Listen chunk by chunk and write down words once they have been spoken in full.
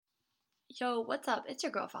Yo, what's up? It's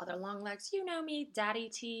your girl, Father Longlegs. You know me, Daddy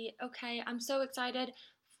T. Okay, I'm so excited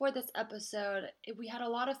for this episode. We had a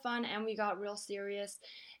lot of fun and we got real serious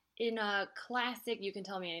in a classic You Can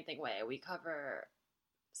Tell Me Anything way. We cover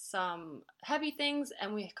some heavy things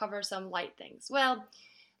and we cover some light things. Well,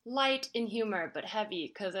 light in humor, but heavy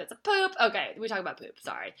because it's a poop. Okay, we talk about poop,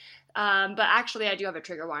 sorry. But actually, I do have a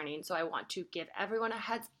trigger warning, so I want to give everyone a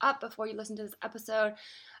heads up before you listen to this episode.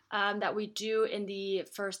 That we do in the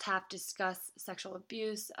first half discuss sexual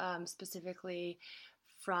abuse, specifically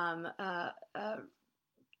from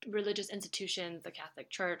religious institutions, the Catholic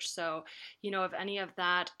Church. So, if any of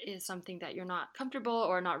that is something that you're not comfortable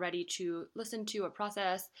or not ready to listen to or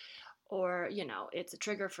process, or, it's a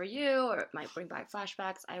trigger for you or it might bring back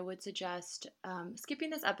flashbacks, I would suggest skipping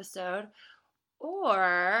this episode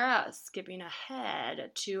or skipping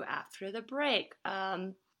ahead to after the break.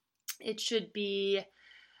 It should be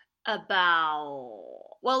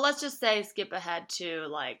let's just say skip ahead to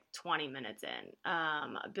like 20 minutes in.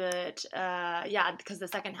 Because the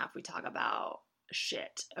second half we talk about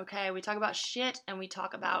shit, okay? We talk about shit and we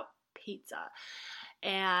talk about pizza.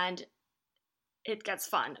 And it gets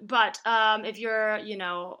fun. But if you're,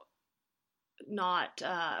 not,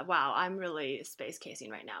 wow, I'm really space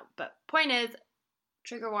casing right now. But point is,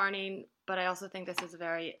 trigger warning, but I also think this is a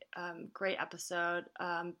very great episode.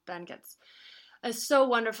 Ben is so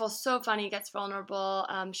wonderful, so funny, gets vulnerable,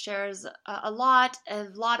 shares a lot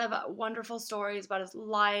of wonderful stories about his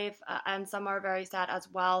life, and some are very sad as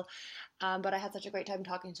well. But I had such a great time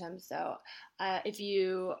talking to him. So if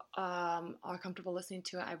you are comfortable listening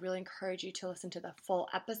to it, I really encourage you to listen to the full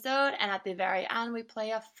episode. And at the very end, we play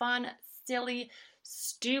a fun, silly,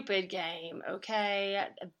 stupid game, okay?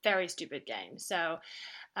 A very stupid game. So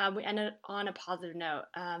we ended on a positive note.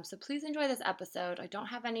 So please enjoy this episode. I don't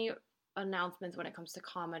have any announcements when it comes to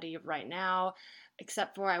comedy right now,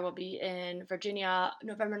 except for I will be in Virginia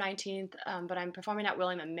November 19th, but I'm performing at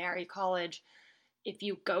William and Mary College. If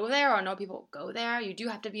you go there or know people go there, you do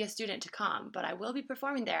have to be a student to come, but I will be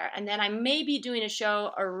performing there. And then I may be doing a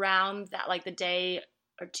show around that, like the day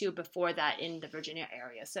or two before that in the Virginia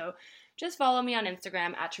area. So just follow me on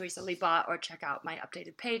Instagram at Teresa Lee Bot or check out my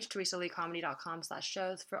updated page,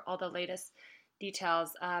 teresaleecomedy.com/shows for all the latest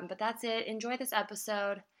details. But that's it. Enjoy this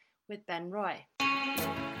episode with Ben Roy.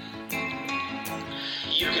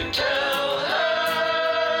 You can tell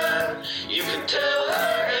her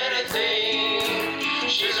anything.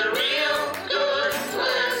 She's a real good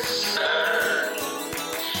listener.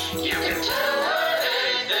 You can tell her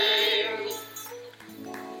anything.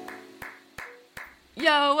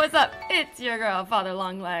 Yo, what's up? It's your girl, Father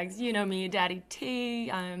Longlegs. You know me, Daddy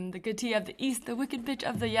T. I'm the good T of the East, the wicked bitch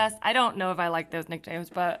of the Yes. I don't know if I like those nicknames,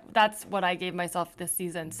 but that's what I gave myself this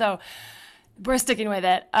season. So we're sticking with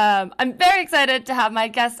it. I'm very excited to have my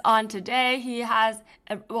guest on today. He has,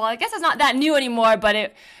 I guess it's not that new anymore, but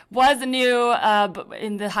it was new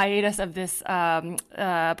in the hiatus of this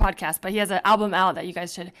podcast. But he has an album out that you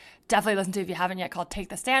guys should definitely listen to if you haven't yet, called Take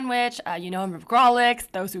the Sandwich. You know him from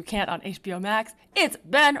Grawlix, those who can't on HBO Max. It's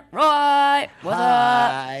Ben Roy. What's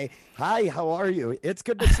up? Hi, how are you? It's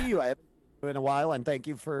good to see you. I haven't seen you in a while, and thank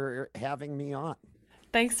you for having me on.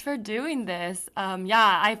 Thanks for doing this.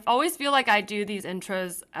 I always feel like I do these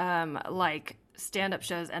intros like stand-up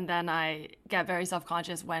shows, and then I get very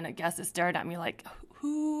self-conscious when a guest is staring at me like,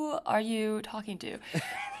 who are you talking to?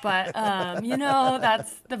 But,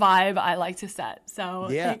 that's the vibe I like to set. So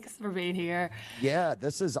Thanks for being here. Yeah,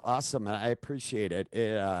 this is awesome. I appreciate it.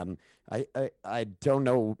 I don't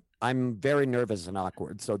know. I'm very nervous and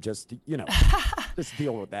awkward. So just, just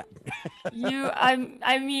deal with that.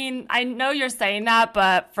 I know you're saying that,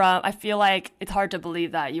 but I feel like it's hard to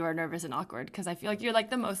believe that you are nervous and awkward, because I feel like you're like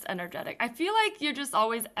the most energetic. I feel like you're just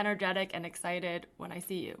always energetic and excited when I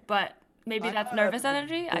see you, but maybe that's nervous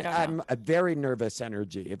energy. I don't know. I'm a very nervous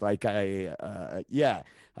energy. Like I've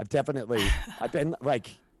been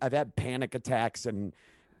like, I've had panic attacks and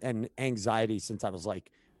anxiety since I was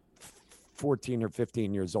like 14 or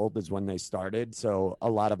 15 years old is when they started. So a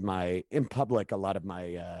lot of my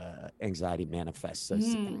anxiety manifests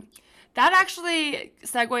as That actually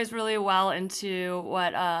segues really well into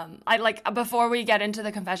what I like. Before we get into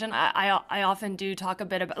the confession, I often do talk a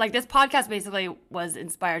bit about, like, this podcast basically was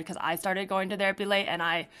inspired because I started going to therapy late, and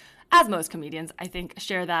I, as most comedians, I think,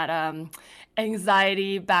 share that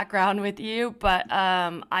anxiety background with you. But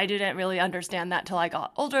I didn't really understand that till I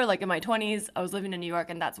got older, like in my 20s. I was living in New York,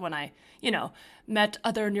 and that's when I, met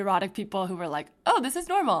other neurotic people who were like, oh, this is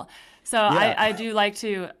normal. So yeah. I do like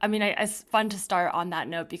to, it's fun to start on that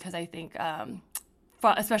note, because I think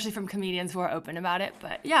especially from comedians who are open about it.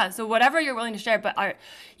 But yeah, so whatever you're willing to share. But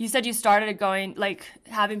you said you started going, like,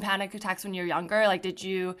 having panic attacks when you're younger. Like, did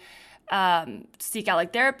you seek out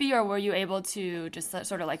like therapy, or were you able to just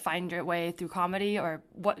sort of like find your way through comedy, or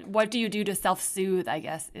what do you do to self-soothe, I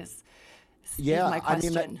guess is my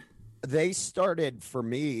question. I mean, they started for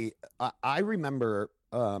me. I remember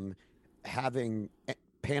having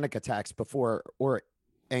panic attacks before, or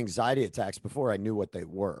anxiety attacks before I knew what they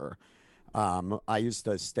were. I used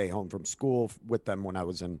to stay home from school with them when I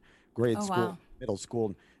was in grade school, Wow. middle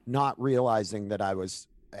school, not realizing that I was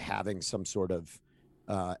having some sort of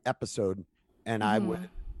episode, and Mm-hmm.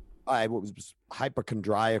 I was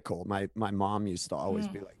hypochondriacal. My mom used to always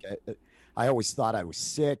be like, I always thought I was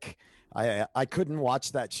sick. I couldn't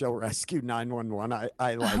watch that show Rescue 911.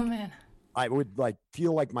 I Oh like man. I would like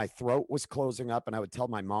feel like my throat was closing up, and I would tell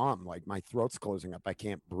my mom like my throat's closing up. I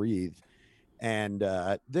can't breathe. And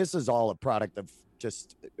this is all a product of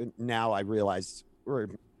just now I realize, or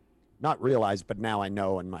not realize, but now I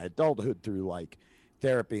know in my adulthood through like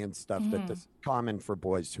therapy and stuff that this is common for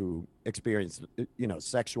boys who experience,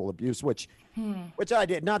 sexual abuse, which I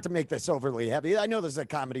did. Not to make this overly heavy. I know this is a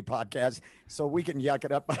comedy podcast, so we can yuck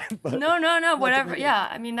it up. But No, not to whatever. make it, Yeah,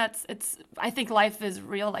 I mean I think life is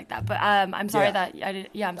real like that. But I'm sorry yeah. that I did.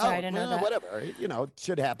 Yeah, I'm sorry I didn't know Well, that. whatever.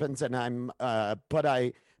 Shit happens, and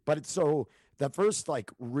but it's so the first like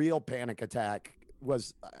real panic attack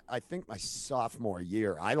was, I think, my sophomore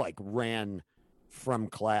year. I like ran from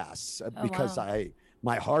class Oh because wow.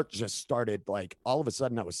 my heart just started like all of a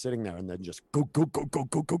sudden I was sitting there and then just go, go, go, go,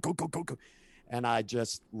 go, go, go, go, go, go. And I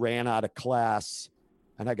just ran out of class,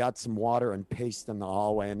 and I got some water and paste in the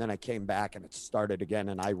hallway. And then I came back and it started again.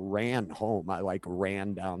 And I ran home. I like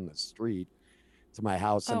ran down the street to my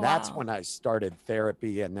house. Oh And that's wow. when I started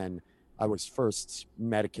therapy. And then I was first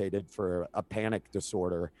medicated for a panic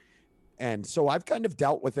disorder. And so I've kind of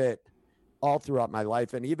dealt with it all throughout my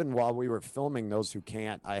life. And even while we were filming Those Who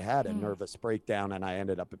Can't, I had a nervous breakdown, and I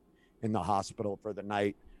ended up in the hospital for the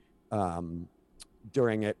night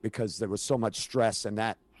during it because there was so much stress, and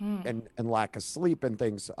that and lack of sleep and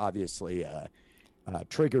things obviously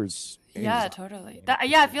triggers Yeah, anxiety. totally.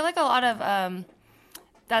 Yeah, I feel like a lot of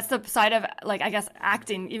that's the side of, like, I guess,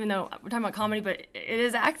 acting, even though we're talking about comedy, but it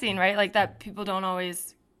is acting, right? Like, that people don't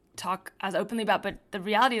always talk as openly about, but the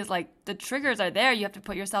reality is, like, the triggers are there. You have to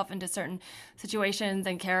put yourself into certain situations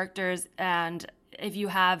and characters, and if you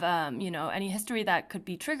have any history that could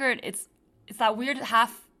be triggered, it's that weird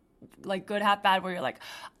half, like, good half bad, where you're like,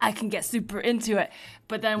 I can get super into it,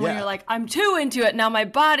 but then when Yeah. you're like, I'm too into it now, my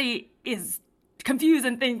body is confused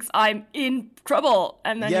and thinks I'm in trouble,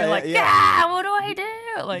 and then Yeah, you're yeah, like, yeah. yeah, what do I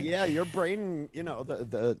do? Like, Yeah, your brain,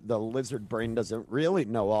 the lizard brain doesn't really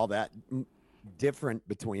know all that different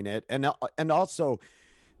between it. And also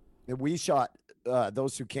we shot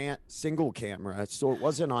Those Who Can't single camera, so it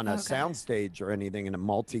wasn't on a okay, sound stage or anything in a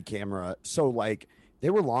multi-camera. So like they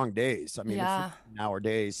were long days. I mean, yeah, 15-hour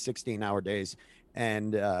days, 16-hour days,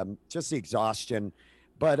 and just the exhaustion.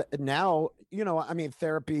 But now, I mean,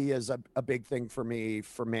 therapy is a big thing for me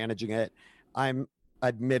for managing it. I'm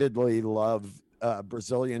admittedly love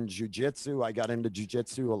Brazilian jiu-jitsu. I got into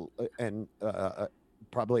jiu-jitsu and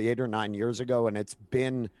probably 8 or 9 years ago, and it's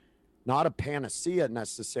been not a panacea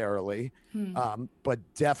necessarily, but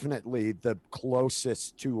definitely the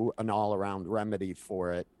closest to an all-around remedy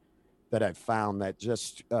for it that I've found. That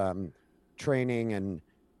just training, and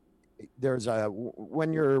there's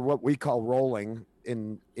when you're what we call rolling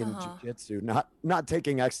in uh-huh. jiu-jitsu, not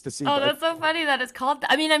taking ecstasy, Oh, but that's so funny that it's called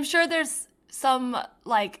that. I mean, I'm sure there's some,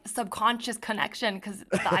 like, subconscious connection, because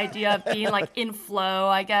the idea of being like in flow,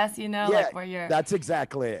 I guess, yeah, like, where you're, that's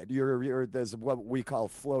exactly it. There's what we call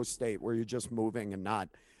flow state, where you're just moving and not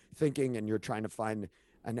thinking, and you're trying to find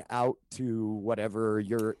an out to whatever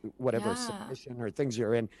yeah, submission or things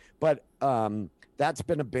you're in. But that's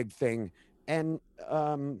been a big thing, and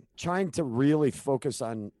trying to really focus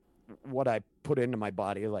on what I put into my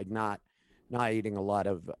body, like not eating a lot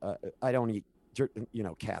of. I don't eat,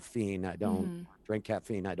 caffeine. I don't drink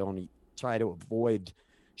caffeine. I don't eat. Try to avoid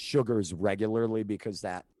sugars regularly because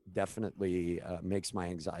that definitely makes my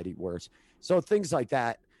anxiety worse. So things like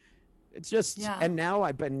that. It's just, yeah. and now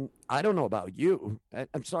I don't know about you.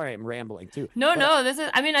 I'm sorry, I'm rambling too, No, but no,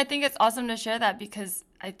 I mean, I think it's awesome to share that, because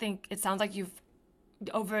I think it sounds like you've,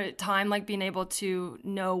 over time, like, being able to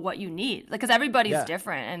know what you need, like, because everybody's yeah,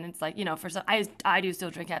 different, and it's like, for some, I do still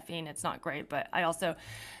drink caffeine. It's not great, but I also,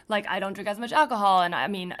 like, I don't drink as much alcohol, and I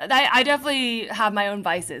mean, I definitely have my own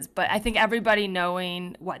vices, but I think everybody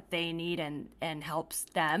knowing what they need and helps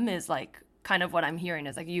them is, like, kind of what I'm hearing,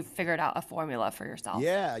 is like you've figured out a formula for yourself.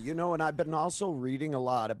 yeah, and I've been also reading a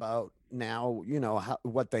lot about now,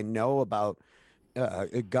 what they know about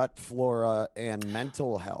gut flora and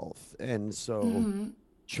mental health. And so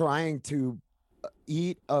trying to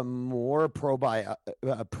eat a more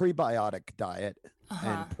prebiotic diet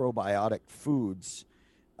and probiotic foods,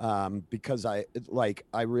 because I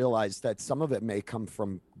realized that some of it may come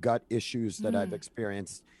from gut issues that I've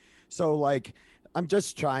experienced. So like, I'm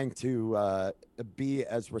just trying to be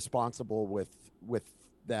as responsible with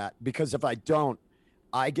that, because if I don't,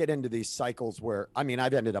 I get into these cycles where, I mean,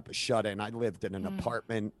 I've ended up a shut-in. I lived in an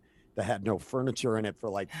apartment that had no furniture in it for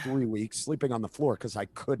like 3 weeks, sleeping on the floor because I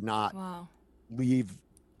could not leave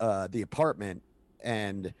the apartment.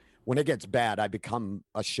 And when it gets bad, I become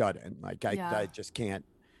a shut-in. Like I just can't.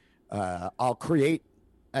 I'll create,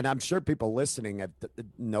 and I'm sure people listening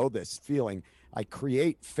know this feeling. I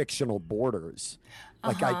create fictional borders.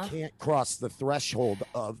 Like I can't cross the threshold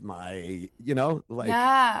of my, like.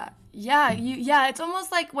 Yeah. It's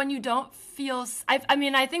almost like when you don't feel, I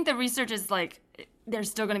mean, I think the research is like, there's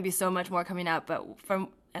still going to be so much more coming out, but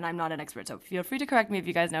and I'm not an expert, so feel free to correct me if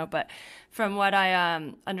you guys know, but from what I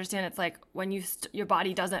understand, it's like when your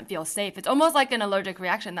body doesn't feel safe, it's almost like an allergic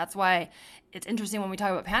reaction. That's why it's interesting when we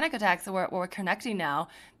talk about panic attacks, so we're connecting now,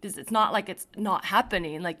 because it's not like it's not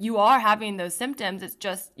happening. Like you are having those symptoms, it's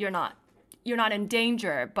just you're not in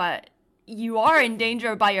danger, but you are in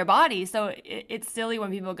danger by your body. So it's silly when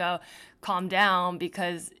people go, calm down,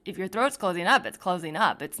 because if your throat's closing up, it's closing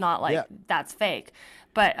up. It's not like that's fake.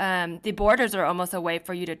 But the borders are almost a way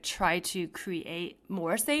for you to try to create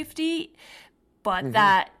more safety, but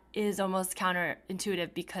that is almost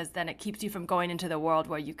counterintuitive, because then it keeps you from going into the world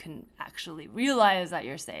where you can actually realize that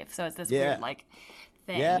you're safe. So it's this weird like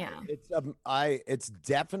thing. Yeah. It's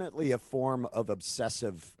definitely a form of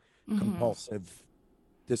obsessive compulsive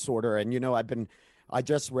disorder. And I've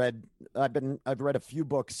read a few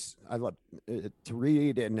books I love to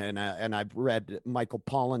read, and I've read Michael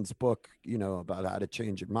Pollan's book, about how to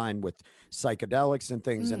change your mind with psychedelics and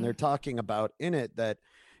things. And they're talking about in it that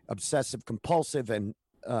obsessive compulsive and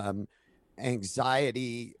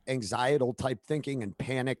anxietal type thinking and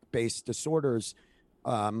panic based disorders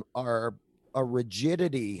are a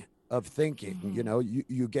rigidity of thinking.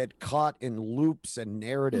 You get caught in loops and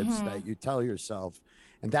narratives that you tell yourself.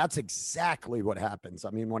 And that's exactly what happens.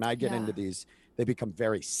 I mean, when I get into these, they become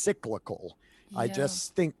very cyclical. I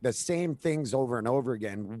just think the same things over and over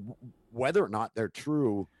again, whether or not they're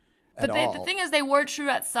true at all. The thing is, they were true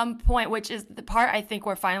at some point, which is the part I think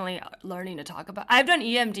we're finally learning to talk about. I've done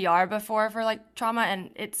EMDR before for like trauma,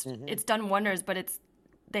 and it's done wonders, but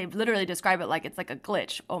they literally describe it like it's like a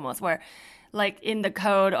glitch almost, where like in the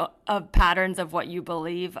code of patterns of what you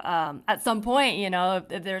believe, at some point,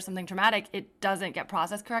 if there's something traumatic, it doesn't get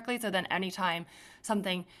processed correctly. So then anytime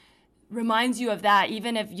something reminds you of that,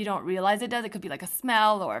 even if you don't realize it does, it could be like a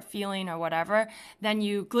smell or a feeling or whatever, then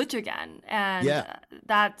you glitch again. And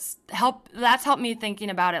that's helped me thinking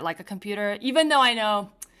about it like a computer, even though I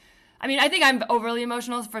think I'm overly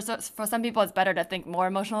emotional. For some people, it's better to think more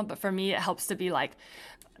emotional. But for me, it helps to be like,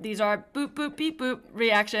 these are boop, boop, beep, boop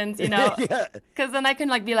reactions, Because then I can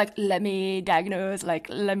be like, let me diagnose,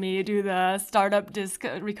 let me do the startup disk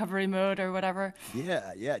recovery mode or whatever.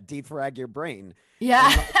 Yeah. Defrag your brain.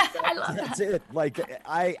 Yeah. I love that's it. Like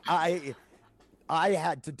I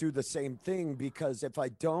had to do the same thing, because if I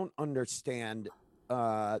don't understand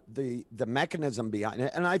the mechanism behind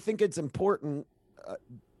it, and I think it's important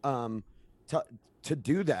to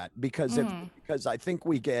do that, because because I think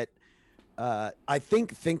we get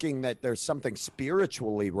thinking that there's something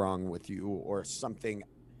spiritually wrong with you, or something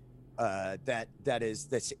that is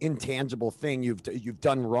this intangible thing, you've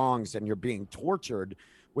done wrongs and you're being tortured,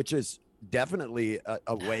 which is definitely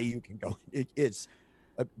a way you can go. It is.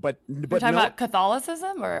 But you're talking about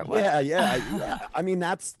Catholicism or what? Yeah. I mean,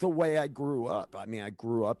 that's the way I grew up. I mean, I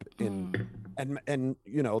grew up in, and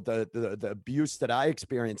the abuse that I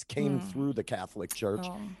experienced came through the Catholic Church,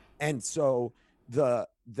 and so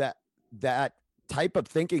that type of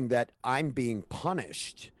thinking that I'm being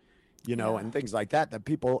punished, and things like that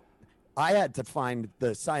people, I had to find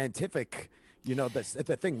the scientific.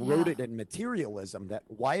 The thing rooted in materialism, that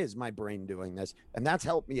why is my brain doing this? And that's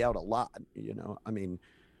helped me out a lot, I mean,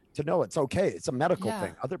 to know it's okay. It's a medical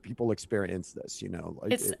thing. Other people experience this,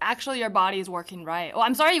 it's actually your body's working right. Well,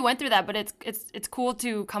 I'm sorry you went through that, but it's cool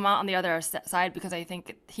to come out on the other side, because I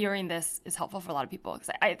think hearing this is helpful for a lot of people.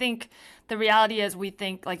 Because I think the reality is, we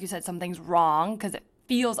think, like you said, something's wrong because it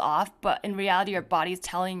feels off, but in reality, your body's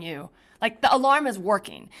telling you, like, the alarm is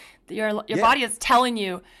working. Your body is telling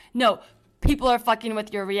you, no, people are fucking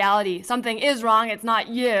with your reality. Something is wrong. It's not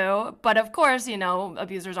you. But of course,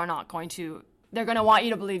 abusers are not going to they're going to want you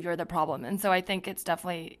to believe you're the problem. And so I think it's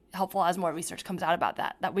definitely helpful as more research comes out about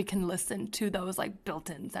that we can listen to those like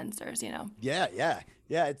built-in sensors, you know? Yeah.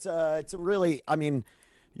 It's a really, I mean,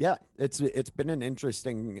 yeah, it's been an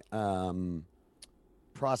interesting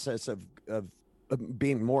process of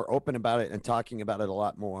being more open about it and talking about it a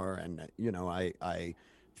lot more. And, you know, I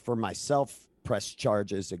for myself, pressed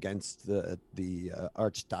charges against the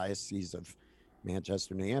Archdiocese of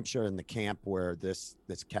Manchester, New Hampshire, and the camp where this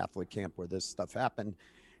Catholic camp where this stuff happened.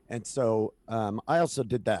 And so I also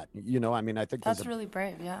did that. You know, I mean, I think that's really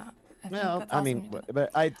brave. Yeah. Well, I mean,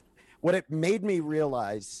 but what it made me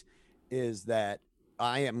realize is that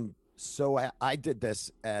I did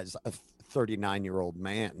this as a 39-year-old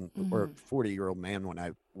man or 40-year-old man when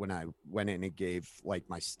I went in and gave like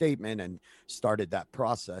my statement and started that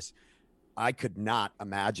process. I could not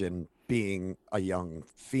imagine being a young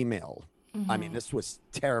female. I mean, this was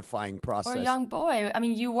terrifying process. Or a young boy. I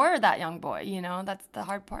mean, you were that young boy, you know, that's the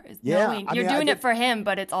hard part is knowing you're doing it for him,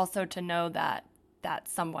 but it's also to know that that's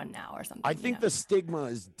someone now or something. I think the stigma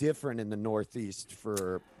is different in the Northeast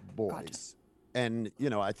for boys. Gotcha. And, you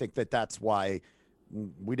know, I think that's why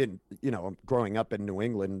we didn't, you know, growing up in New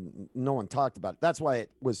England, no one talked about it. That's why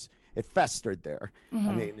it festered there.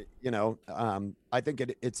 I mean, you know, I think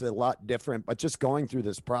it's a lot different, but just going through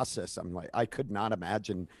this process, I'm like, I could not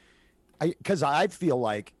imagine, because I feel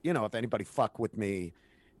like, you know, if anybody fuck with me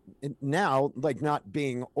now, like not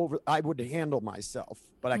being I would handle myself,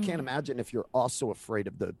 but I can't imagine if you're also afraid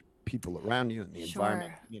of the people around you and the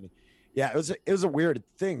environment. Yeah, it was a weird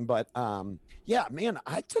thing, but yeah, man,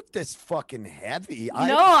 I took this fucking heavy.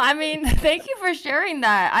 No, I mean, thank you for sharing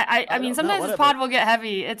that. I mean, sometimes this pod will get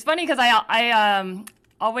heavy. It's funny because I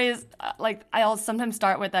always I'll sometimes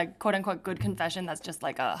start with a quote unquote good confession that's just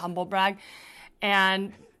like a humble brag,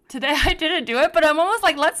 and today I didn't do it, but I'm almost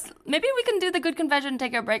like, maybe we can do the good confession,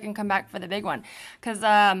 take a break, and come back for the big one. Because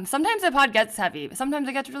sometimes the pod gets heavy. Sometimes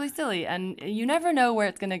it gets really silly, and you never know where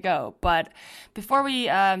it's going to go. But before we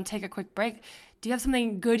take a quick break, do you have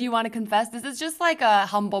something good you want to confess? This is just like a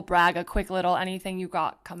humble brag, a quick little anything you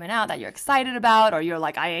got coming out that you're excited about, or you're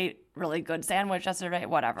like, I ate really good sandwich yesterday,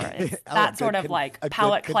 whatever. It's that sort of like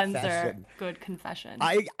palate cleanser, good confession.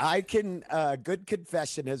 I can, good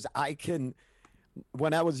confession is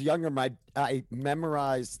when I was younger, I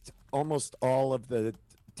memorized almost all of the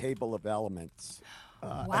table of elements.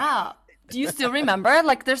 Wow. Do you still remember?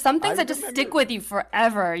 Like, there's some things that just stick with you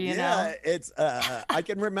forever, you know? Yeah, it's, I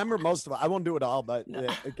can remember most of it. I won't do it all, but,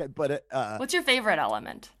 what's your favorite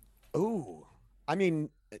element? Ooh, I mean,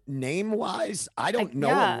 name-wise, I don't know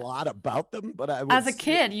a lot about them, but I was... As a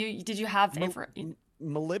kid, did you have favorite...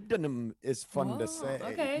 Molybdenum is fun to say.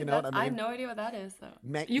 Okay, you know what I mean? I have no idea what that is,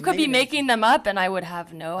 though. You could be making them up, and I would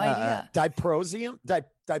have no idea. Diprosium.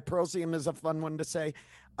 Diprosium is a fun one to say.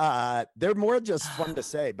 They're more just fun to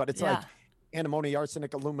say, but it's like antimony,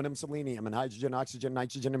 arsenic, aluminum, selenium, and hydrogen, oxygen,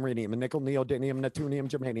 nitrogen, and rhenium, and nickel, neodymium, neptunium,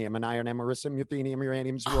 germanium, and iron, americium, ruthenium,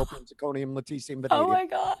 uranium, zeropium, zirconium, lutetium, vanadium, oh my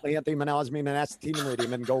god, lithium, and osmium, and acetinium,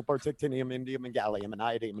 iridium, and gold, titanium, indium, and gallium, and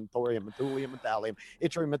iodine, and thorium, and thulium, and thallium,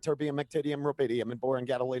 yttrium, and terbium, actinium, rubidium, and boron,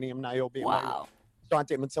 gadolinium, niobium. Wow.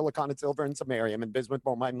 Strontium and silicon and silver and samarium and bismuth,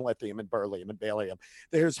 bromide and lithium and beryllium and barium.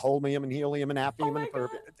 There's holmium and helium and hafnium and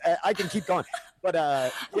perbium. I can keep going, but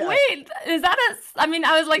Wait, is that I mean,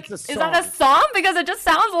 I was like, is that a song? Because it just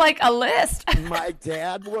sounds like a list. My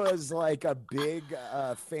dad was like a big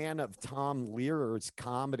fan of Tom Lehrer's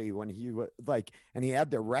comedy when he was and he had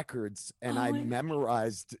their records, and I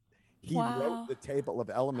memorized. He wrote the table of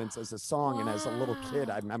elements as a song, and as a little kid,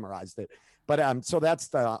 I memorized it. But so that's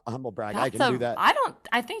the humble brag. I can do that.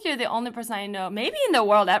 I think you're the only person I know, maybe in the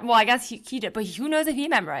world. Well, I guess he did, but who knows if he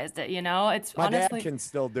memorized it? You know, it's my honestly. dad can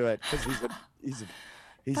still do it because he's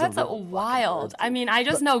that's wild. I mean, I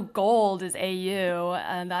just know gold is AU,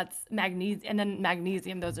 and that's magnesium, and then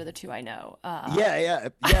magnesium. Those are the two I know. Yeah.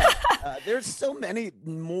 There's so many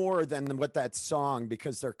more than what that song,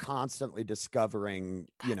 because they're constantly discovering.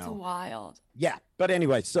 That's wild. Yeah, but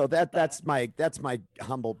anyway, so that's my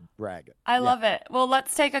humble brag. I love it. Well,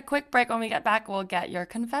 let's take a quick break. When we get back, we'll get your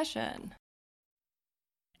confession.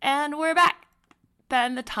 And we're back.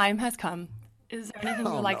 Ben, the time has come. Is there anything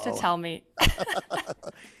you'd like to tell me?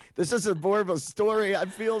 This is more of a story. I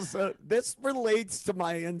feel this relates to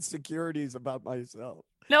my insecurities about myself.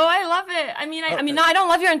 No, I love it. I mean, no, I don't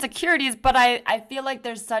love your insecurities, but I feel like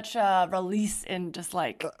there's such a release in just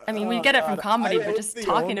like, I mean, we get it from comedy, but just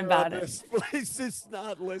talking about it. This place is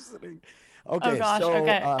not listening. Okay, oh gosh, so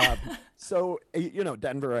okay. So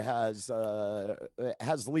Denver has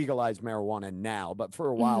legalized marijuana now, but for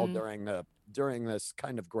a while during this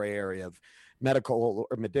kind of gray area of medical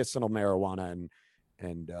or medicinal marijuana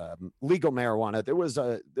and legal marijuana. There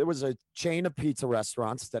was a chain of pizza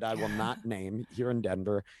restaurants that I will not name here in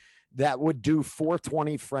Denver that would do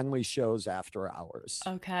 420 friendly shows after hours.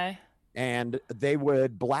 Okay. And they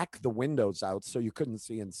would black the windows out so you couldn't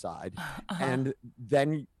see inside. And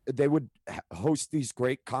then they would host these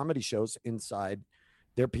great comedy shows inside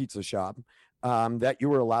their pizza shop that you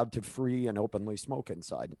were allowed to free and openly smoke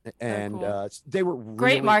inside. And cool. they were really,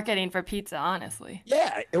 great marketing for pizza, honestly.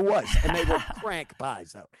 Yeah, it was. And they would crank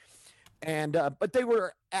pies out. And but they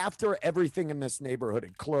were, after everything in this neighborhood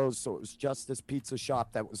had closed, so it was just this pizza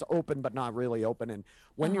shop that was open but not really open. And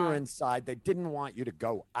when you were inside, they didn't want you to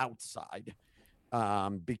go outside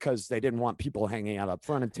because they didn't want people hanging out up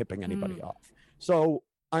front and tipping anybody off. So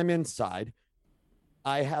I'm inside.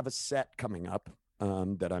 I have a set coming up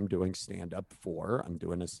that I'm doing stand up for. I'm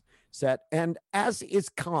doing a set, and as is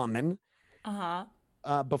common,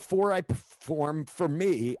 before I perform, for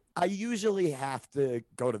me, I usually have to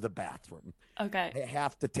go to the bathroom. Okay. I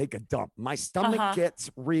have to take a dump. My stomach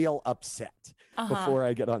gets real upset before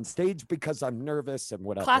I get on stage because I'm nervous and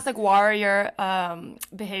whatever. Classic warrior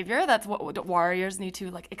behavior. That's what warriors need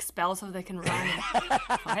to like expel so they can run.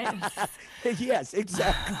 Right? Yes,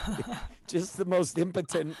 exactly. Just the most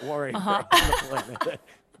impotent warrior on the planet.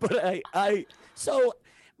 But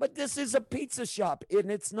but this is a pizza shop,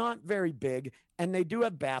 and it's not very big, and they do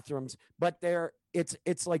have bathrooms, but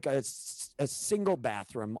it's like a single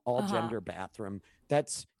bathroom, all gender bathroom.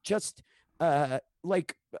 That's just right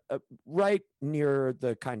near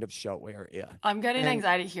the kind of show area. I'm getting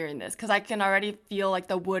anxiety hearing this because I can already feel like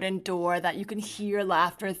the wooden door that you can hear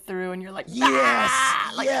laughter through, and you're like,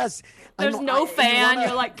 yes. There's no fan.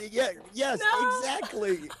 You're like, yes, no.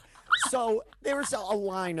 Exactly. So there's a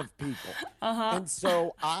line of people, and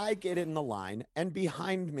so I get in the line, and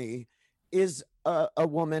behind me is a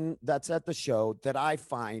woman that's at the show that I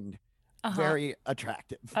find very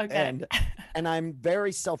attractive. Okay. And I'm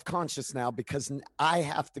very self-conscious now because I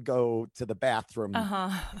have to go to the bathroom,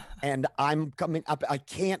 and I'm coming up. I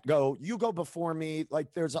can't go. You go before me.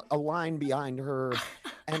 Like there's a line behind her,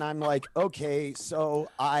 and I'm like, okay. So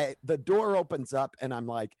the door opens up, and I'm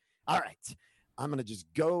like, all right, I'm gonna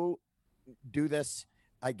just go do this.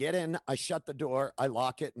 I get in, I shut the door, I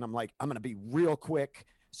lock it, and I'm like, I'm gonna be real quick,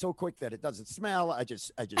 so quick that it doesn't smell. I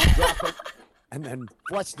just drop it and then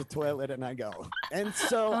flush the toilet, and I go. And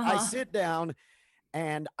so I sit down,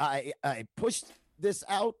 and I push this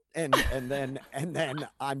out, and then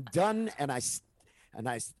I'm done, and I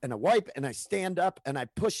wipe, and I stand up, and I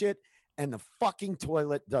push it, and the fucking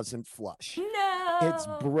toilet doesn't flush. No, it's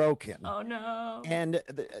broken. Oh no! And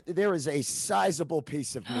there is a sizable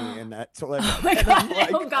piece of me in that toilet. Oh my god!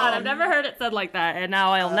 Like, oh god! I've never heard it said like that, and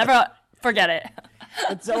now I'll never forget it.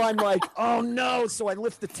 And so I'm like, oh no! So I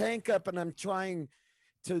lift the tank up, and I'm trying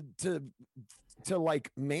to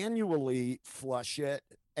like manually flush it,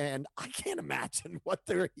 and I can't imagine what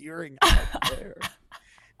they're hearing out there.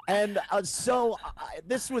 And so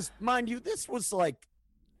this was, mind you, this was like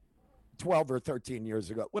 12 or 13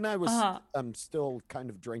 years ago when I was still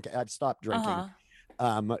kind of drinking. I've stopped drinking.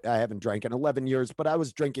 I haven't drank in 11 years, but I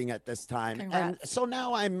was drinking at this time. Congrats. And so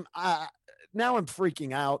now I'm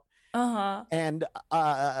freaking out. And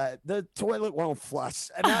the toilet won't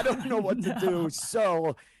flush, and I don't know what to do.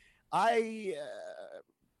 So I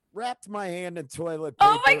wrapped my hand in toilet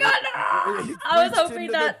paper. Oh my god, no! I was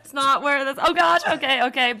hoping that's not where this. Oh gosh,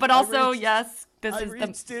 okay. But also, yes, I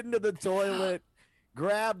reached into the toilet,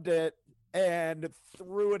 grabbed it, and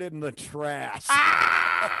threw it in the trash.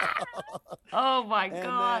 Oh my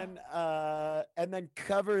god! And then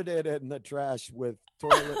covered it in the trash with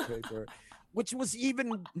toilet paper. Which was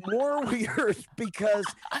even more weird because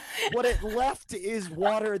what it left is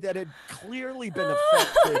water that had clearly been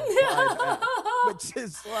affected by that, which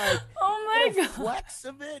is like god, flecks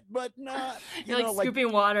of it, but not. You're like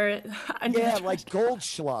scooping water. Yeah, like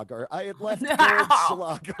Goldschlager. I had left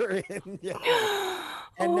Goldschlager in. Yeah.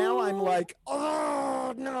 And now I'm like,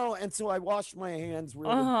 oh no! And so I washed my hands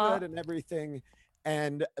really good and everything,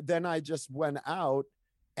 and then I just went out,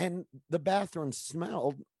 and the bathroom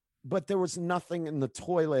smelled. But there was nothing in the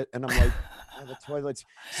toilet, and I'm like, oh, the toilet's.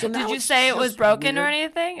 So now did you say it was broken or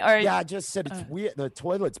anything? Or yeah, I just said it's weird. The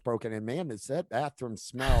toilet's broken, and man, does that bathroom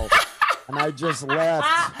smell? And I just left.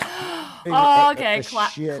 Oh, okay.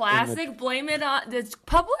 Classic. Blame it on this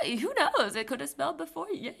public. Who knows? It could have smelled before.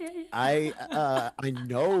 Yeah. I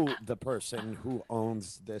know the person who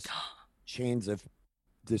owns this chain of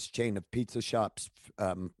pizza shops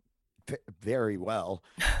very well,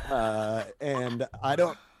 and I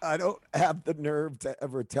don't have the nerve to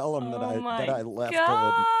ever tell him that I left.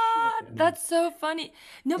 God. God, that's so funny.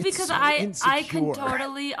 No, It's because so I can insecure.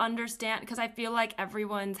 totally understand, because I feel like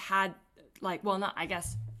everyone's had like, well, not, I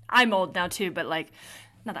guess I'm old now too, but like,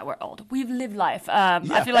 not that we're old. We've lived life.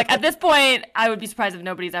 I feel like at this point, I would be surprised if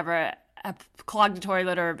nobody's ever clogged a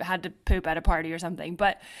toilet or had to poop at a party or something.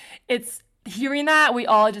 But it's hearing that, we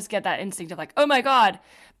all just get that instinct of like, oh my God.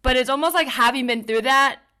 But it's almost like having been through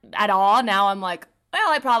that at all, now I'm like,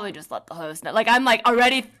 well, I probably just let the host know. Like, I'm like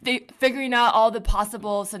already figuring out all the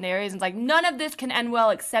possible scenarios. And it's like, none of this can end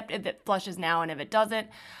well except if it flushes now. And if it doesn't,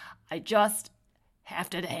 I just have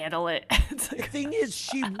to handle it. It's The like, thing is,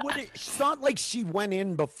 she wouldn't. It's not like she went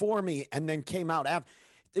in before me and then came out after.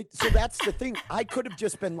 So that's the thing. I could have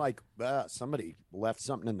just been like, somebody left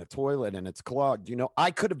something in the toilet and it's clogged.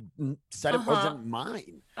 I could have said it wasn't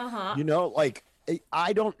mine. Like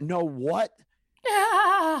I don't know what.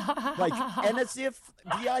 Like, and as if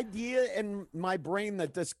the idea in my brain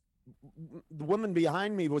that this woman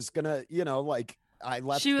behind me was gonna, like I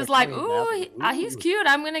left. She was the like, clean ooh, bathroom. he's cute.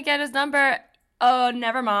 I'm going to get his number. Oh,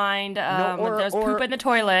 never mind. There's poop in the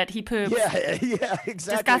toilet. He poops. Yeah, exactly.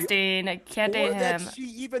 Disgusting. I can't date Or him. that she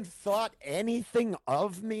even thought anything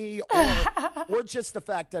of me, or just the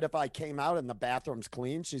fact that if I came out and the bathroom's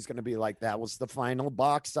clean, she's going to be like, that was the final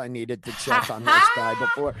box I needed to check on this guy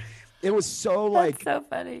before. It was so like, That's so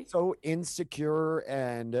funny. so insecure.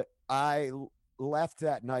 And I left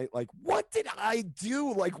that night like, what did I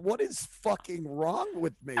do? Like, what is fucking wrong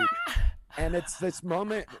with me? And it's this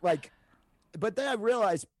moment like, but then I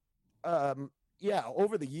realized,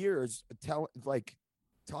 over the years,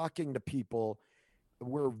 talking to people,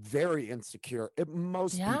 we're very insecure.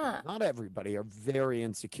 Most people, not everybody, are very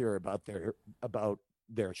insecure about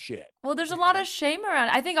their shit. Well, there's a lot of shame around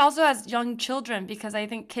it. I think also as young children, because I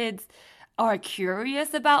think kids are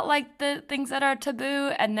curious about like the things that are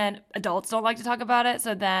taboo, and then adults don't like to talk about it.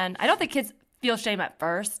 So then I don't think kids feel shame at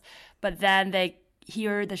first, but then they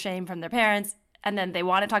hear the shame from their parents, and then they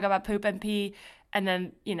want to talk about poop and pee, and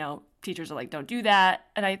then teachers are like, don't do that.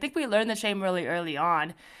 And I think we learn the shame really early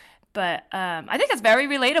on. But I think it's very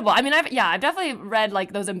relatable. I mean, I've definitely read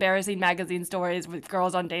like those embarrassing magazine stories with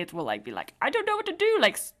girls on dates will like be like, I don't know what to do,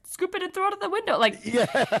 like scoop it and throw it out the window, like it's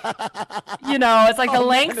like the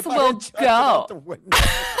lengths will go.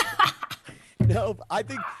 No, I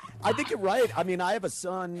think you're right. I mean, I have a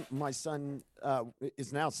son. My son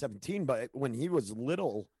is now 17, but when he was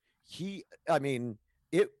little, he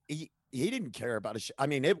didn't care about it. I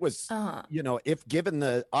mean, it was, if given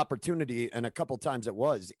the opportunity, and a couple times it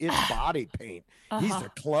was, it's body paint. He's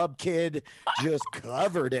a club kid, just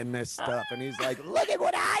covered in this stuff. And he's like, look at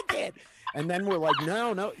what I did. And then we're like,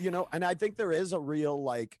 no, and I think there is a real,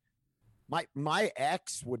 like, my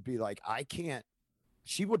ex would be like,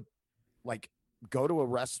 she would like go to a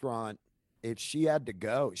restaurant. If she had to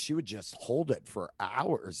go, she would just hold it for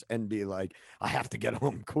hours and be like, I have to get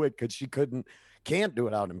home quick, because she can't do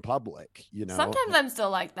it out in public, Sometimes I'm still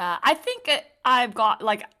like that. I think I've got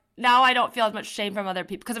like, now I don't feel as much shame from other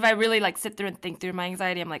people, because if I really like sit through and think through my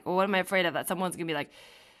anxiety, I'm like, well, what am I afraid of? That someone's gonna be like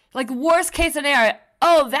worst case scenario,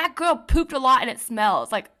 oh, that girl pooped a lot and it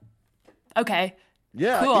smells. Like, okay,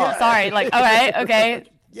 cool, sorry, like, all right, okay.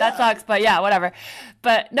 That sucks, but yeah, whatever.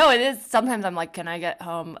 But no, it is. Sometimes I'm like, can I get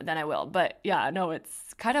home? Then I will. But yeah, no,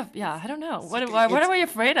 it's kind of, I don't know. What are we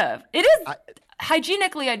afraid of? It is,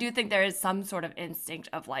 hygienically, I do think there is some sort of instinct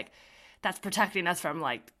of like, that's protecting us from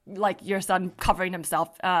like your son covering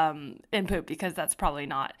himself in poop, because that's probably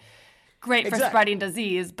not great for spreading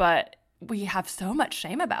disease, but we have so much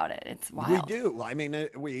shame about it. It's wild. We do. I mean,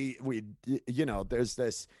 we there's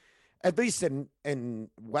this, at least in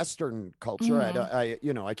Western culture,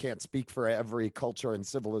 I can't speak for every culture and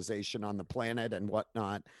civilization on the planet and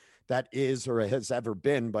whatnot that is or has ever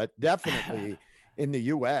been, but definitely in the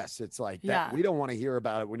US, it's like that. We don't want to hear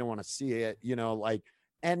about it. We don't want to see it,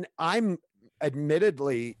 and I'm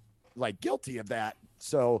admittedly like guilty of that.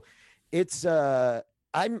 So it's, but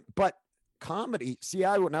comedy,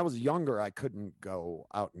 when I was younger, I couldn't go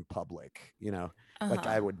out in public, like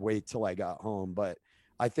I would wait till I got home. But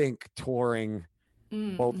I think touring,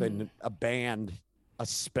 both in a band,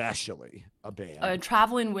 especially a band,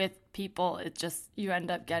 traveling with people, it just, you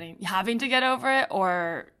end up having to get over it,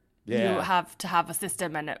 or you have to have a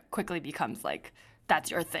system, and it quickly becomes like,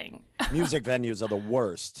 that's your thing. Music venues are the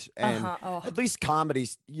worst. And at least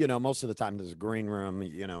comedies, most of the time there's a green room,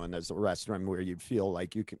 and there's a restroom where you feel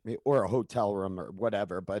like you can, or a hotel room or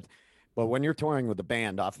whatever. But when you're touring with a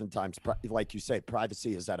band, oftentimes, like you say,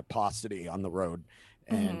 privacy is at a paucity on the road.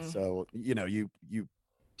 And so, you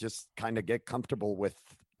just kind of get comfortable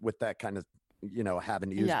with that kind of, having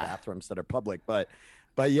to use bathrooms that are public. But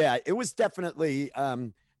yeah, it was definitely,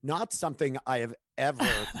 not something I have ever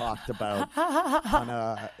talked about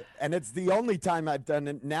on and it's the only time I've done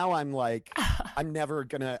it. Now I'm like, I'm never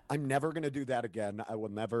gonna do that again. I will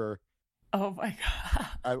never. Oh my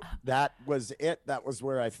God. That was it. That was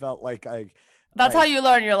where I felt like That's how you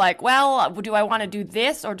learn. You're like, well, do I want to do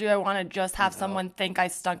this, or do I want to just have someone think I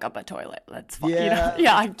stunk up a toilet? That's fine.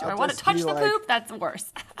 Yeah. Do I want to touch the poop? That's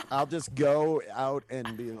worse. I'll just go out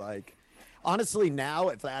and be like, honestly, now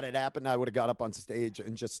if that had happened, I would have got up on stage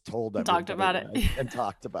and just told everybody Talked about it. and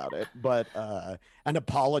talked about it, but and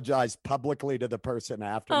apologized publicly to the person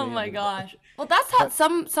after. Oh me. my gosh. Well, that's how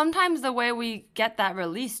sometimes the way we get that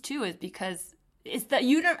release too is because it's that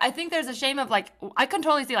I think there's a shame of like, I can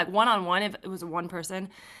totally see like one-on-one if it was one person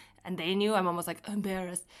and they knew, I'm almost like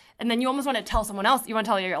embarrassed. And then you almost want to tell someone else. You want to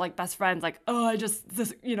tell your like best friends, like, oh, I just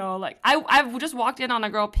walked in on a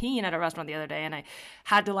girl peeing at a restaurant the other day, and I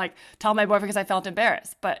had to like tell my boyfriend because I felt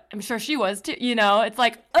embarrassed. But I'm sure she was too. It's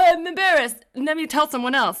like, oh, I'm embarrassed, and then you tell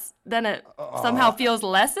someone else, then it somehow feels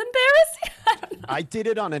less embarrassing. I did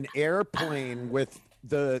it on an airplane with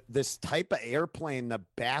this type of airplane. The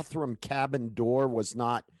bathroom cabin door was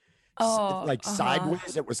not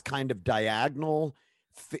sideways; it was kind of diagonal.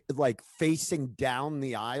 Like facing down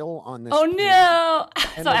the aisle on this. Oh no!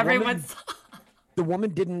 So everyone's. The woman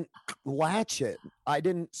didn't latch it. I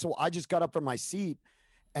didn't. So I just got up from my seat,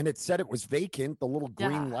 and it said it was vacant, the little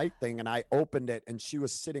green light thing, and I opened it, and she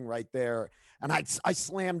was sitting right there, and I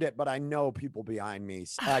slammed it, but I know people behind me.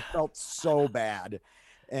 I felt so bad,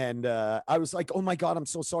 and I was like, "Oh my God, I'm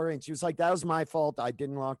so sorry," and she was like, "That was my fault. I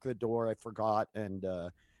didn't lock the door. I forgot." And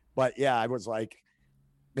but yeah, I was like,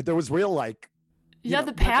 there was real like.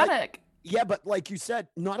 The panic. But like you said,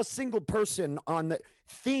 not a single person on the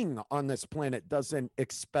thing on this planet doesn't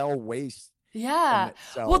expel waste. Yeah.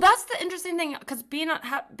 Well, that's the interesting thing, because being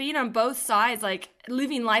on both sides, like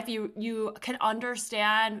living life, you can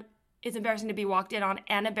understand it's embarrassing to be walked in on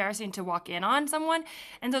and embarrassing to walk in on someone,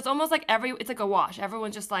 and so it's almost like it's like a wash.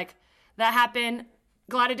 Everyone's just like, that happened.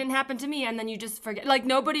 Glad it didn't happen to me, and then you just forget. Like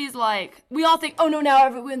nobody's like, we all think, oh no, now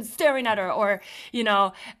everyone's staring at her, or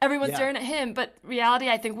everyone's staring at him. But reality,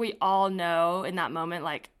 I think we all know in that moment,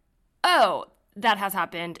 like, oh, that has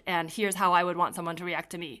happened, and here's how I would want someone to react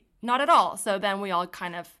to me. Not at all. So then we all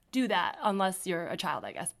kind of do that, unless you're a child,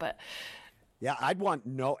 I guess. But yeah,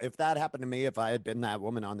 if that happened to me, if I had been that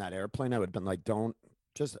woman on that airplane, I would have been like,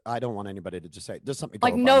 I don't want anybody to just say, just something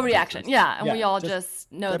like no reaction. Yeah. And we all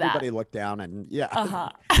just know that. Everybody look down and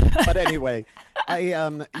But anyway,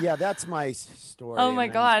 that's my story. Oh my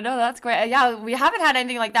God. No, that's great. Yeah. We haven't had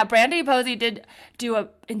anything like that. Brandy Posey did do a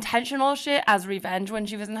intentional shit as revenge when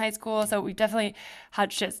she was in high school. So we definitely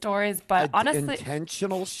had shit stories, but honestly.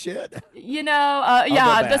 Intentional shit?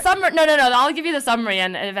 The summary. No. I'll give you the summary.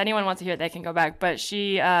 And if anyone wants to hear it, they can go back. But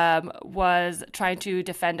she was trying to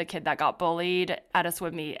defend a kid that got bullied at a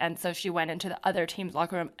swim meet, and so she went into the other team's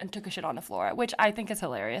locker room and took a shit on the floor, which I think is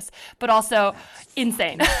hilarious, but also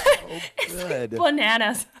insane. So good.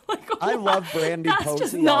 Bananas. Like, I love Brandy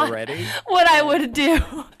Posey already. What I would do,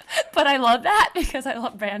 but I love that because I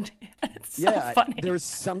love Brandy. It's so funny. There's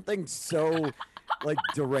something so like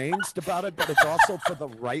deranged about it, but it's also for the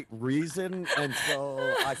right reason. And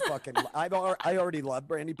so I already love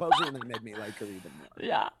Brandy Posey, and it made me like her even more.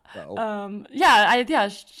 Yeah. So.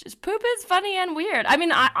 Poop is funny and weird. I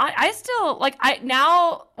mean, I still like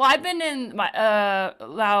I've been in my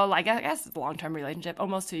I guess it's a long-term relationship,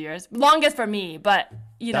 almost 2 years, longest for me, but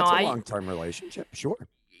that's a long-term relationship, sure.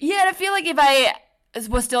 Yeah, I feel like if I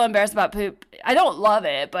was still embarrassed about poop, I don't love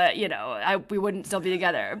it, but we wouldn't still be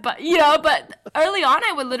together. But but early on,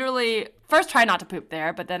 I would literally first try not to poop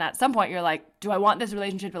there, but then at some point you're like, do I want this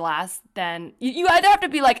relationship to last? Then you either have to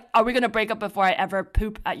be like, are we gonna break up before I ever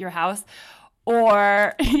poop at your house?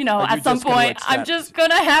 Or, at some point, I'm just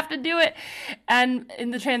going to have to do it. And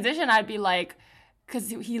in the transition, I'd be like,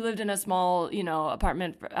 because he lived in a small,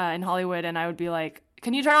 apartment in Hollywood, and I would be like,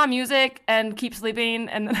 can you turn on music and keep sleeping?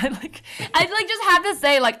 And then I'd just have to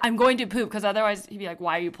say, like, I'm going to poop, because otherwise he'd be like,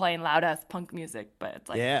 why are you playing loud-ass punk music? But it's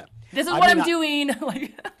like, this is what I'm doing.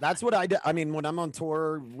 That's what I do. I mean, when I'm on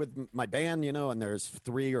tour with my band, and there's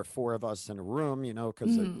 3 or 4 of us in a room,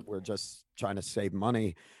 because we're just trying to save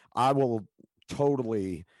money, I will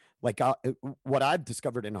totally what I've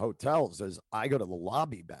discovered in hotels is I go to the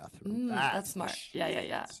lobby bathroom. That's smart.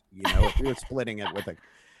 Yeah. If you're splitting it with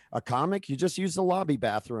a comic, you just use the lobby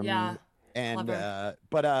bathroom. Yeah. And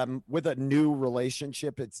but with a new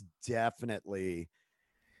relationship, it's definitely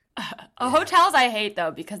hotels I hate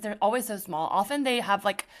though, because they're always so small. Often they have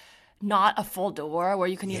like not a full door where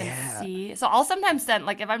you can even see. So I'll sometimes send,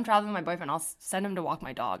 like, if I'm traveling with my boyfriend, I'll send him to walk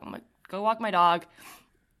my dog. I'm like, go walk my dog.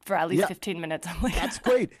 for at least Yeah. 15 minutes. I'm like, That's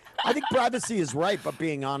great. I think privacy is right, but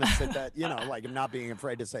being honest that, like not being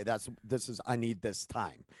afraid to say I need this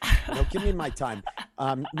time. Give me my time.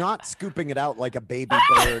 Not scooping it out like a baby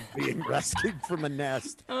bird being rescued from a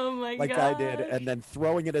nest oh my like god. I did, and then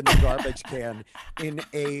throwing it in the garbage can in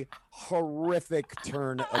a horrific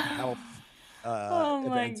turn of health. Oh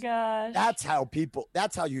my events. gosh. That's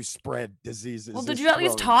how you spread diseases. Well, did is you at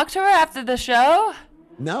least throwing- talk to her after the show?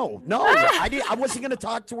 No, I wasn't going to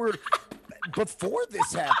talk to her before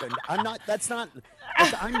this happened.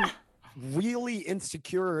 I'm really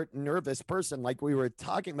insecure, nervous person, like we were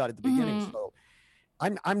talking about at the beginning. Mm-hmm. So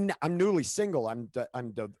I'm newly single.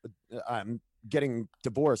 I'm getting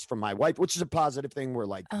divorced from my wife, which is a positive thing. We're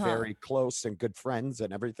like very close and good friends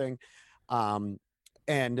and everything.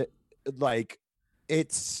 And like,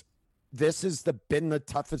 this has been the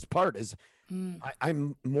toughest part is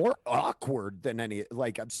I'm more awkward than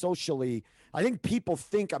I'm socially, I think people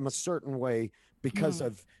think I'm a certain way because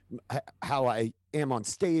of how I am on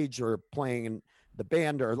stage or playing in the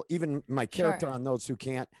band or even my character on Those Who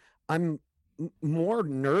Can't. I'm more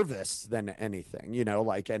nervous than anything, and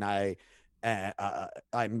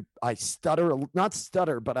I stutter, not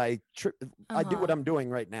stutter, but I do what I'm doing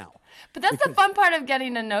right now. But that's the fun part of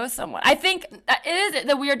getting to know someone. I think it is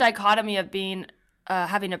the weird dichotomy of being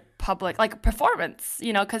having a public like performance,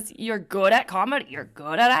 because you're good at comedy, you're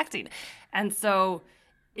good at acting, and so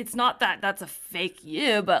it's not that that's a fake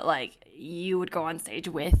you, but like you would go on stage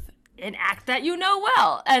with an act that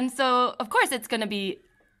well, and so of course it's going to be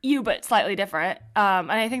you, but slightly different.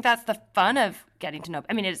 And I think that's the fun of getting to know.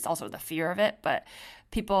 I mean, it's also the fear of it, but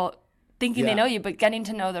people thinking they know you, but getting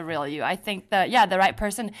to know the real you. I think that, the right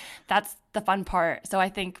person, that's the fun part. So I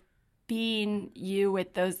think being you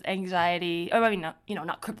with those anxiety,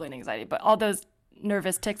 not crippling anxiety, but all those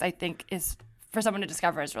nervous tics, I think is for someone to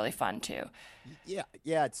discover is really fun too. Yeah.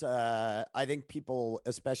 It's, I think people,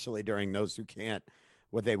 especially during Those Who Can't,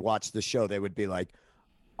 when they watch the show, they would be like,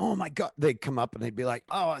 oh my God, they'd come up and they'd be like,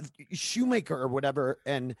 oh, Shoemaker or whatever.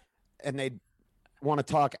 And they'd want to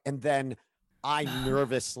talk. And then I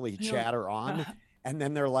nervously chatter on. And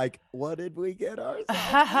then they're like, what did we get ourselves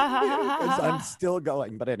into? Because I'm still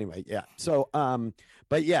going. But anyway, yeah. So,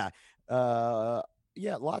 but yeah,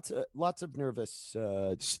 lots of nervous,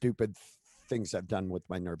 stupid things I've done with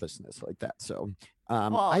my nervousness like that. So,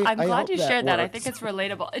 well, I'm glad you shared that. I think it's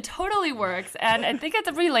relatable. It totally works. And I think it's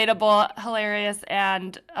relatable, hilarious.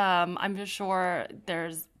 And I'm just sure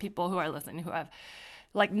there's people who are listening who have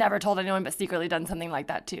like never told anyone, but secretly done something like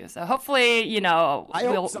that too. So hopefully, I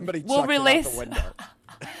hope somebody chucked it out the window.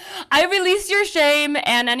 I release your shame,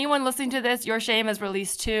 and anyone listening to this, your shame is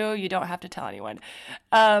released too. You don't have to tell anyone.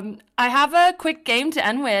 I have a quick game to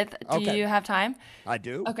end with. Do you have time? I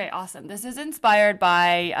do. Okay, awesome. This is inspired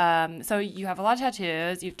by, so you have a lot of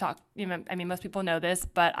tattoos. You've talked, most people know this,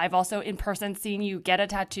 but I've also in person seen you get a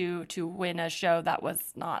tattoo to win a show that was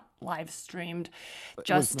not live streamed,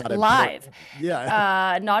 just live.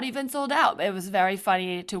 Yeah. Not even sold out. It was very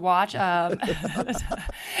funny to watch. And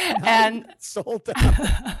sold out.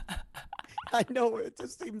 I know, it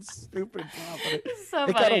just seems stupid. But so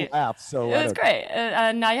it funny. got a laugh, so it was great.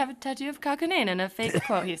 Now you have a tattoo of Kakunin and a fake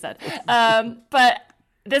quote, he said. But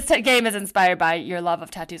this game is inspired by your love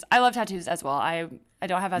of tattoos. I love tattoos as well. I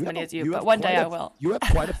don't have as many as you, but one day I will. You have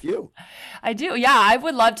quite a few. I do. Yeah, I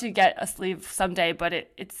would love to get a sleeve someday, but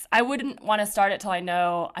it's I wouldn't want to start it till I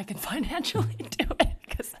know I can financially do it.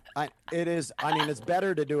 It's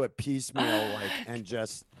better to do it piecemeal, and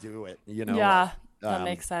just do it, Yeah, that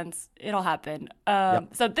makes sense. It'll happen.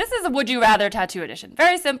 So this is a Would You Rather tattoo edition.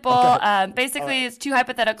 Very simple. Okay. Basically, It's two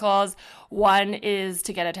hypotheticals. One is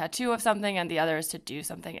to get a tattoo of something, and the other is to do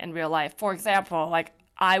something in real life. For example,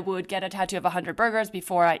 I would get a tattoo of 100 burgers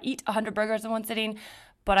before I eat 100 burgers in one sitting,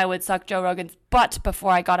 but I would suck Joe Rogan's butt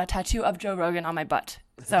before I got a tattoo of Joe Rogan on my butt.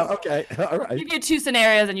 So okay, all right. I'll give you two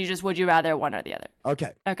scenarios, and you just would you rather one or the other.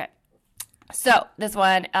 Okay. So this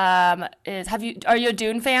one is: are you a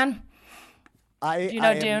Dune fan? Do you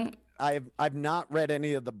know Dune? I've not read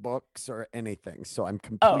any of the books or anything, so I'm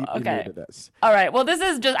completely new to this. All right. Well, this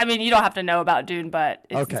is just, you don't have to know about Dune, but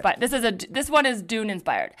it's inspired. This one is Dune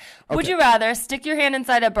inspired. Okay. Would you rather stick your hand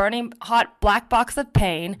inside a burning hot black box of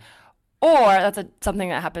pain, or that's something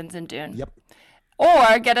that happens in Dune? Yep.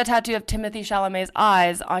 Or get a tattoo of Timothée Chalamet's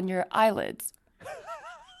eyes on your eyelids?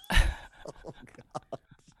 Oh, God.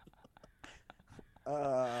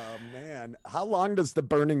 Oh, man. How long does the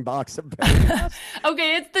burning box of pain last?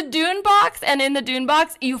 Okay, it's the Dune box, and in the Dune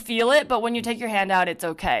box, you feel it, but when you take your hand out, it's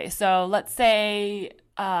okay. So let's say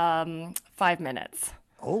 5 minutes.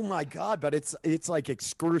 Oh, my God, but it's like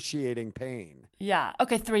excruciating pain. Yeah.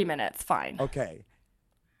 Okay, 3 minutes, fine. Okay.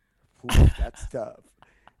 Ooh, that's tough.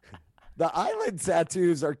 The eyelid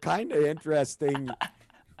tattoos are kind of interesting.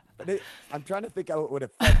 But I'm trying to think how it would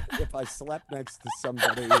affect if I slept next to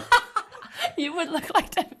somebody. You would look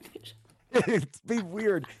like that. It'd be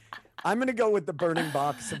weird. I'm gonna go with the burning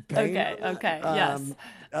box of pain. Okay, yes.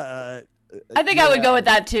 I think I would go with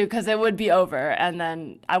that too, because it would be over, and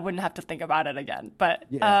then I wouldn't have to think about it again. But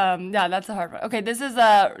yeah, that's a hard one. Okay, this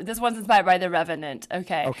one's inspired by The Revenant.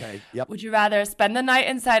 Okay. Okay. Yep. Would you rather spend the night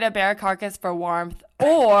inside a bear carcass for warmth,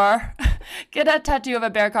 or get a tattoo of a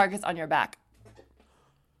bear carcass on your back?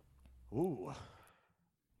 Ooh.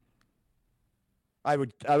 I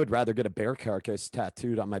would rather get a bear carcass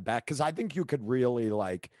tattooed on my back, because I think you could really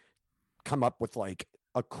like come up with like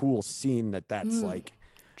a cool scene that's like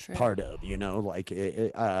True. part of, like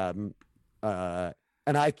and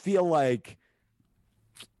I feel like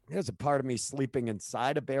there's a part of me sleeping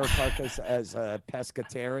inside a bear carcass as a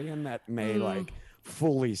pescatarian that may like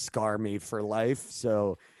fully scar me for life.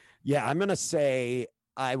 So yeah, I'm gonna say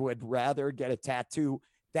I would rather get a tattoo.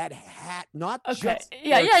 That hat, not just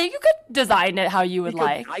you could design it how you would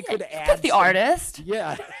like. I could add pick the artist.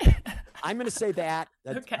 Yeah. I'm gonna say that.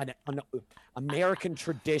 That's an American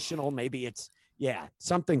traditional. Maybe it's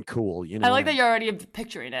something cool. I like that you're already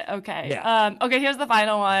picturing it. Okay. Yeah. Okay. Here's the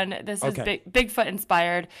final one. This is Bigfoot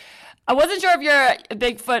inspired. I wasn't sure if you're a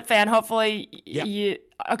Bigfoot fan. Hopefully you.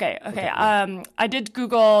 Okay. I did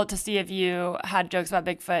Google to see if you had jokes about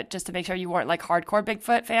Bigfoot, just to make sure you weren't like hardcore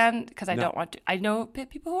Bigfoot fan, because I don't want to. I know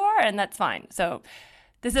people who are, and that's fine. So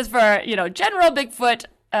this is for general Bigfoot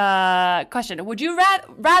question. Would you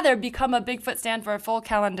rather become a Bigfoot stan for a full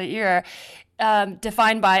calendar year,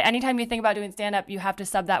 defined by anytime you think about doing stand-up, you have to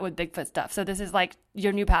sub that with Bigfoot stuff? So this is like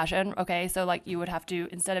your new passion, okay? So like you would have to,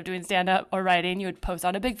 instead of doing stand-up or writing, you would post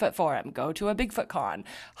on a Bigfoot forum, go to a Bigfoot con,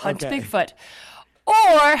 hunt Bigfoot,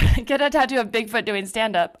 or get a tattoo of Bigfoot doing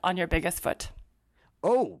stand-up on your biggest foot.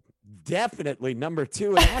 Oh, definitely number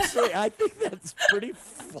 2. And actually, I think that's pretty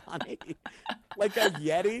funny. Like a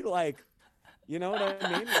Yeti, like, you know what I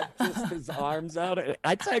mean? Like just his arms out.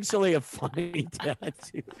 It's actually a funny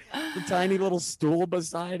tattoo. The tiny little stool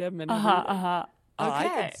beside him. And Okay. I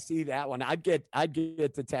can see that one. I'd get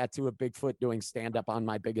the tattoo of Bigfoot doing stand-up on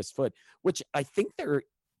my biggest foot, which I think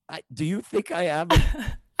do you think I have?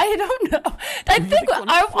 I don't know. I think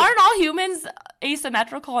aren't all humans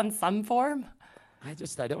asymmetrical in some form? I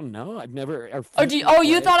don't know. I've never.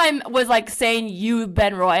 You thought I was like saying you,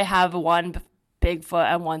 Ben Roy, have one big foot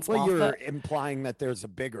and one small foot? Well, you're implying that there's a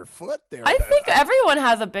bigger foot there. I think everyone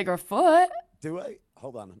has a bigger foot. Do I?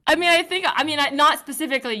 Hold on. I mean, not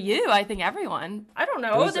specifically you. I think everyone. I don't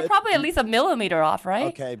know. They're probably at least a millimeter off, right?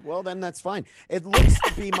 Okay, well then that's fine. It looks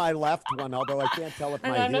to be my left one, although I can't tell if my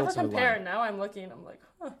heels are I never compare. lined. Now I'm looking. I'm like,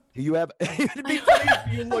 huh. Do you have? It'd be funny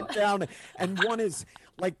if you look down and one is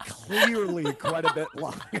like clearly quite a bit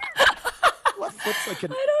longer. Left foot's like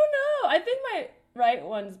an. I don't know. I think my right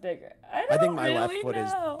one's bigger. I think my really left foot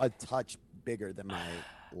know. is a touch bigger than my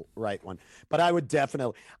right one, but I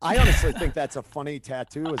honestly think that's a funny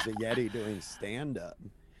tattoo as a Yeti doing stand-up.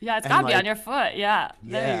 Yeah, it's gotta be on your foot. Yeah.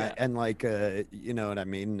 Yeah, and like you know what I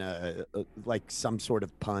mean, like some sort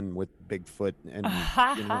of pun with Bigfoot, and you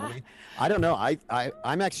know what I mean. I don't know.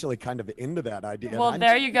 I'm actually kind of into that idea. Well,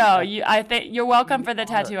 there you go. I think you're welcome for the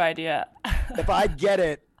tattoo idea. If I get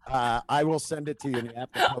it, I will send it to you. And you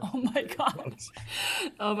have to oh my god.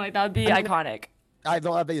 Oh my, that'd be iconic. I've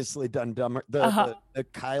obviously done the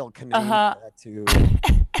Kyle Kinane tattoo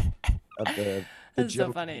of the That's joke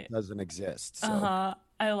so funny. Doesn't exist. So.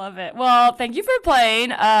 I love it. Well, thank you for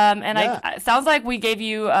playing. It sounds like we gave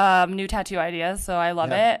you new tattoo ideas, so I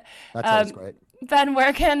love it. That sounds great. Ben,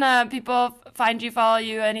 where can people find you, follow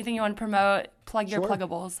you, anything you want to promote, plug your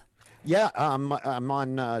pluggables? Yeah, I'm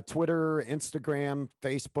on Twitter, Instagram,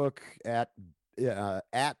 Facebook at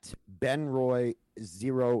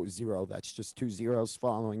BenRoy00. That's just 2 zeros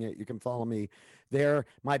following it. You can follow me there.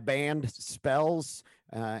 My band Spells.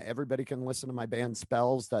 Everybody can listen to my band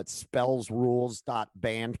Spells. That's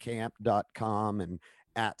spellsrules.bandcamp.com and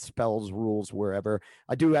at spellsrules wherever.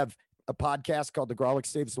 I do have a podcast called The Grawlix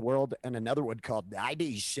Saves the World and another one called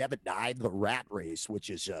 97.9 The Rat Race, which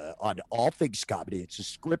is on All Things Comedy. It's a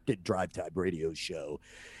scripted drive-time radio show.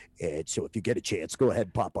 And so if you get a chance, go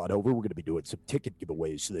ahead, pop on over. We're going to be doing some ticket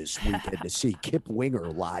giveaways this weekend to see Kip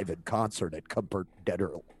Winger live in concert at Comfort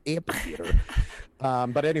Denner Amphitheater.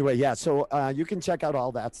 But anyway, yeah, so you can check out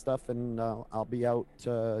all that stuff, and I'll be out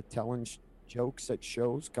telling jokes at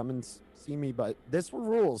shows. Come and see me, but this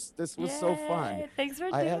rules. This was so fun. Yay, thanks for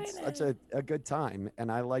I doing had it. such a good time,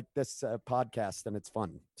 and I like this podcast, and it's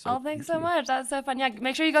fun. So Thanks thank so you. much. That's so fun. Yeah,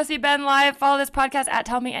 make sure you go see Ben live. Follow this podcast at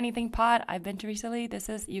Tell Me Anything Pod. I've been Teresa Lee. This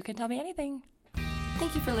is You Can Tell Me Anything.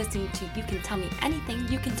 Thank you for listening to You Can Tell Me Anything.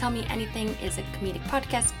 You Can Tell Me Anything is a comedic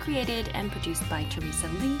podcast created and produced by Teresa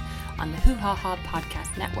Lee on the Hoo Ha Ha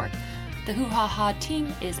Podcast Network. The Hoo Ha Ha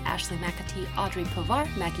team is Ashley McAtee, Audrey Povar,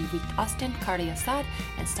 Maggie Wheat-Austin, Cardi Assad,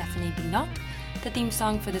 and Stephanie Bignot. The theme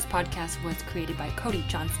song for this podcast was created by Cody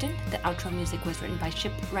Johnston. The outro music was written by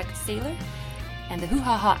Shipwrecked Sailor. And the Hoo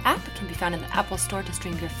Ha Ha app can be found in the Apple Store to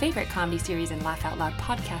stream your favorite comedy series and laugh out loud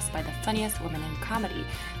podcasts by the funniest women in comedy.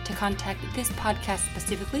 To contact this podcast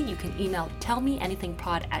specifically, you can email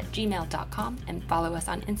tellmeanythingpod@gmail.com and follow us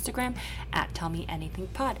on Instagram at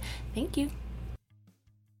tellmeanythingpod. Thank you.